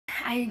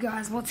Hey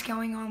guys, what's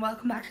going on?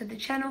 Welcome back to the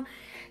channel.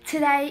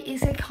 Today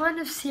is a kind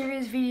of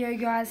serious video,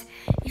 guys.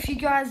 If you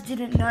guys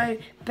didn't know,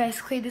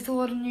 basically there's a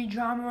lot of new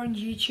drama on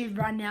YouTube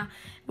right now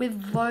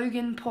with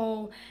Logan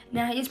Paul.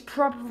 Now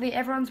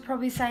everyone's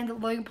probably saying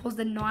that Logan Paul's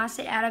the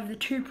nicest out of the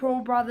two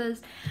Paul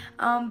brothers,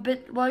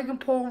 but Logan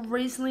Paul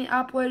recently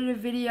uploaded a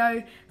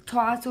video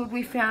titled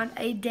 "We Found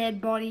a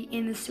Dead Body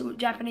in the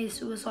Japanese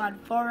Suicide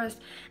Forest."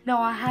 Now,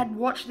 I had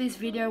watched this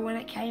video when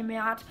it came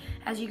out.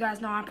 As you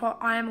guys know,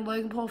 I am a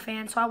Logan Paul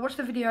fan, so I watched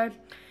the video.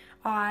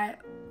 I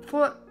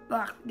thought,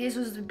 this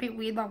was a bit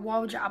weird. Why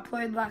would you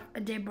upload, a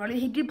dead body?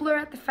 He did blur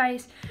out the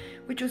face,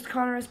 which was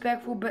kind of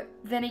respectful, but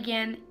then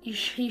again, he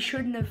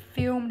shouldn't have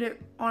filmed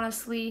it,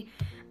 honestly.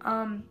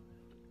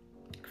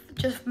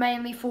 Just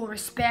mainly for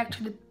respect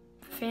to the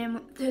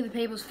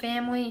people's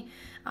family,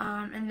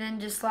 and then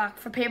just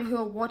for people who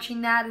are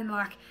watching that and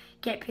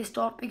get pissed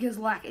off because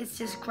it's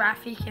just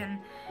graphic and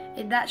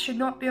that should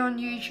not be on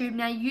YouTube.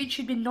 Now,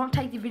 YouTube did not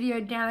take the video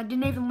down. I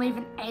didn't even leave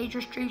an age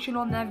restriction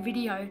on that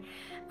video,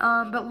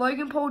 but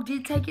Logan Paul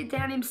did take it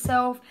down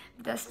himself.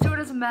 But that still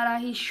doesn't matter.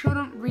 He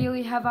shouldn't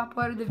really have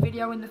uploaded the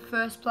video in the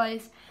first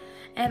place,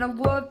 and a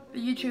lot of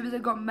YouTubers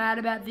have got mad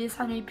about this.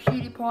 I know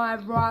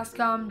PewDiePie, Rice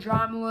Gum,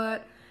 Drama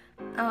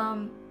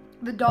Alert,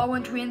 the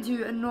Darwin twins,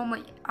 who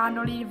normally are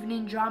not even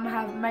in drama,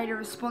 have made a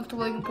response to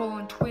Logan Paul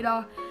on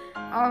Twitter.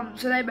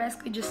 So they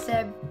basically just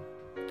said,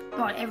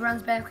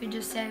 everyone's basically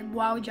just said,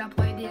 why would you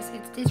upload this?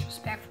 It's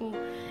disrespectful.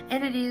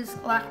 And it is.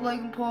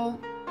 Logan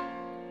Paul,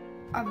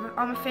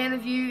 I'm a fan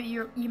of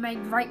you. You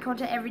make great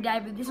content every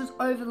day, but this was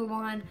over the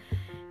line.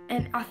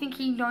 And I think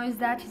he knows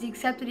that. He's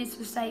accepted his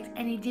mistakes,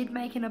 and he did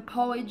make an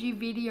apology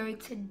video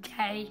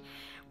today,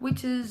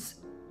 which is,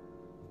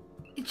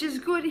 it's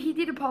just good. He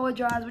did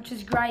apologize, which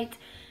is great.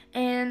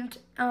 And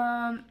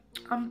I'm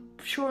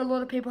sure a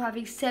lot of people have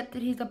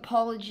accepted his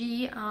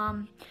apology,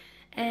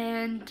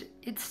 and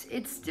it's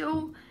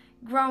still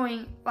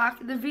growing.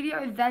 The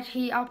video that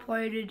he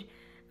uploaded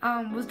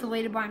was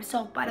deleted by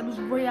himself, but it was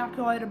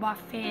re-uploaded by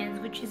fans,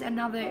 which is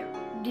another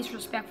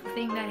disrespectful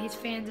thing that his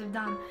fans have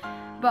done.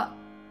 But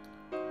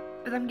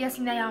I'm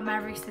guessing they are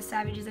Mavericks, the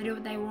Savages. They do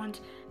what they want.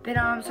 But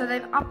so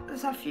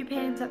a few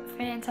fans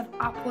have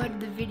uploaded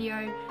the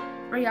video,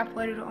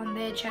 re-uploaded it on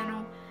their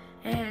channel.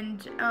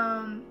 And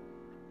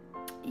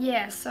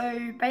yeah,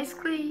 so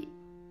basically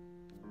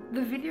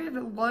the video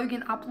that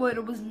Logan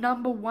uploaded was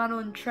 #1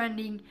 on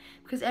trending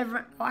because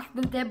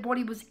the dead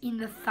body was in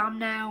the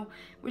thumbnail,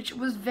 which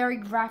was very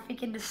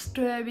graphic and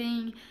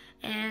disturbing,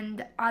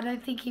 and I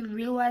don't think he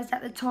realized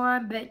at the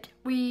time. But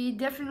we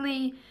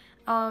definitely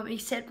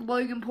accept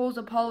Logan Paul's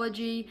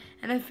apology,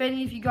 and if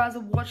any of you guys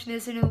are watching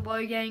this and in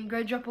Logan,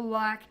 go drop a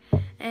like,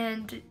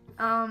 and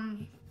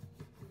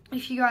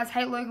if you guys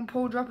hate Logan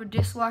Paul, drop a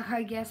dislike,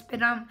 I guess.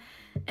 But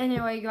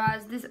anyway,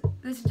 guys, this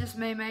is just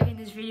me making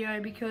this video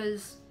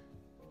because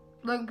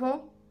Logan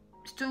Paul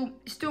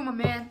still my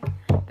man.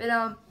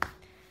 But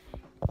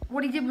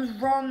what he did was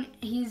wrong.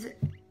 He's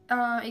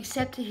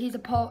accepted his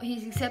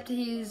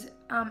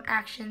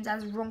actions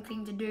as a wrong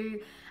thing to do.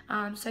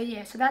 So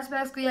yeah, so that's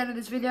basically the end of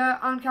this video.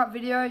 Uncut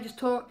video,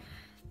 just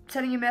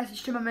sending a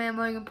message to my man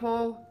Logan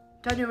Paul.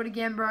 Don't do it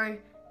again, bro.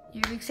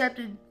 You've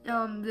accepted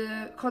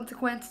the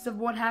consequences of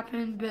what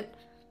happened, but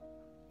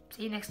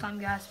see you next time,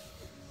 guys.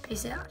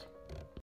 Peace out.